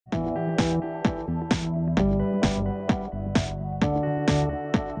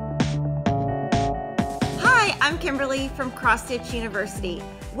Kimberly from FlossTube University.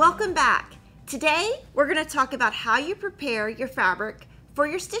 Welcome back. Today we're going to talk about how you prepare your fabric for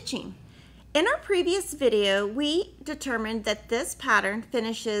your stitching. In our previous video, we determined that this pattern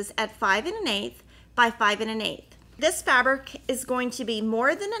finishes at 5 1/8 by 5 1/8. This fabric is going to be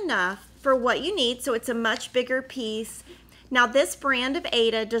more than enough for what you need, so it's a much bigger piece. Now this brand of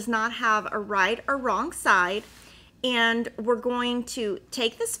Aida does not have a right or wrong side, and we're going to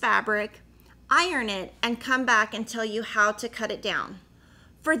take this fabric, iron it, and come back and tell you how to cut it down.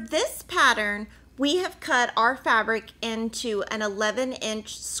 For this pattern, we have cut our fabric into an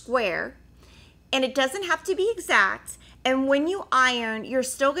 11-inch square, and it doesn't have to be exact. And when you iron, you're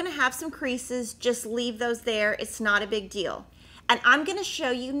still going to have some creases. Just leave those there. It's not a big deal. And I'm going to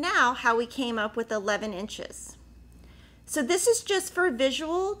show you now how we came up with 11 inches. So this is just for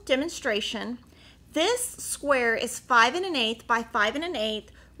visual demonstration. This square is 5 1/8 by 5 1/8,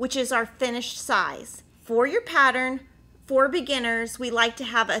 which is our finished size. For your pattern, for beginners, we like to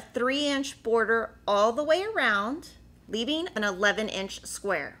have a 3-inch border all the way around, leaving an 11-inch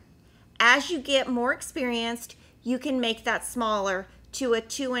square. As you get more experienced, you can make that smaller to a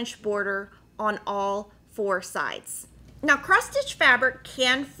 2-inch border on all 4 sides. Now, cross-stitch fabric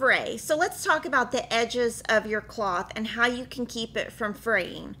can fray, so let's talk about the edges of your cloth and how you can keep it from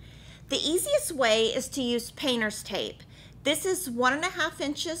fraying. The easiest way is to use painter's tape. This is 1.5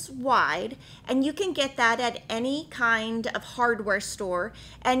 inches wide, and you can get that at any kind of hardware store,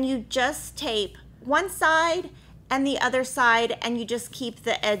 and you just tape one side and the other side, and you just keep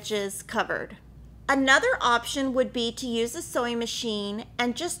the edges covered. Another option would be to use a sewing machine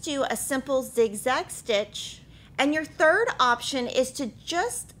and just do a simple zigzag stitch. And your third option is to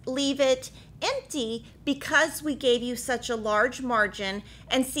just leave it empty because we gave you such a large margin,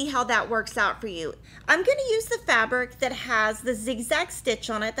 and see how that works out for you. I'm going to use the fabric that has the zigzag stitch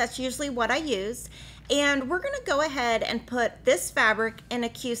on it. That's usually what I use. And we're going to go ahead and put this fabric in a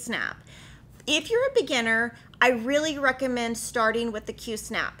Q-snap. If you're a beginner, I really recommend starting with the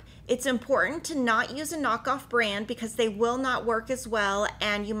Q-snap. It's important to not use a knockoff brand because they will not work as well,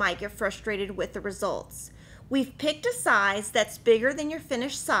 and you might get frustrated with the results. We've picked a size that's bigger than your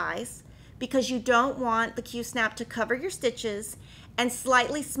finished size because you don't want the Q-snap to cover your stitches, and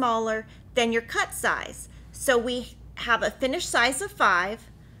slightly smaller than your cut size. So we have a finished size of 5,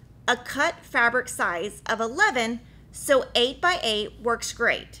 a cut fabric size of 11, so 8 by 8 works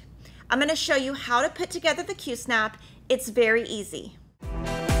great. I'm going to show you how to put together the Q-snap. It's very easy.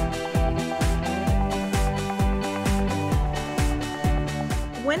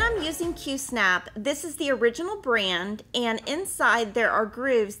 When I'm using Q-snap, this is the original brand, and inside there are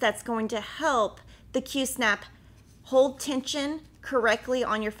grooves that's going to help the Q-snap hold tension correctly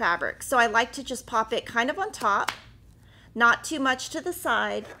on your fabric. So I like to just pop it kind of on top, not too much to the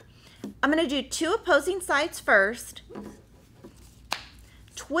side. I'm going to do 2 opposing sides first.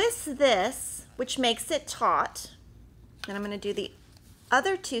 Twist this, which makes it taut. Then I'm going to do the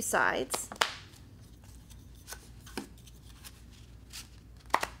other 2 sides.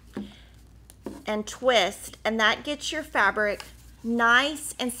 And twist, and that gets your fabric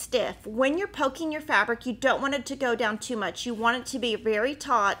nice and stiff. When you're poking your fabric, you don't want it to go down too much. You want it to be very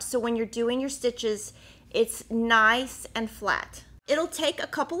taut, so when you're doing your stitches, it's nice and flat. It'll take a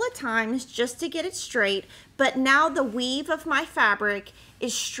couple of times just to get it straight, but now the weave of my fabric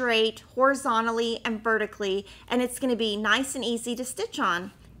is straight horizontally and vertically, and it's going to be nice and easy to stitch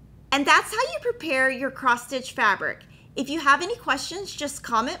on. And that's how you prepare your cross-stitch fabric. If you have any questions, just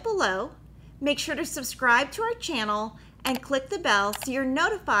comment below. Make sure to subscribe to our channel and click the bell so you're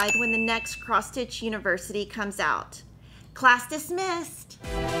notified when the next FlossTube University comes out. Class dismissed!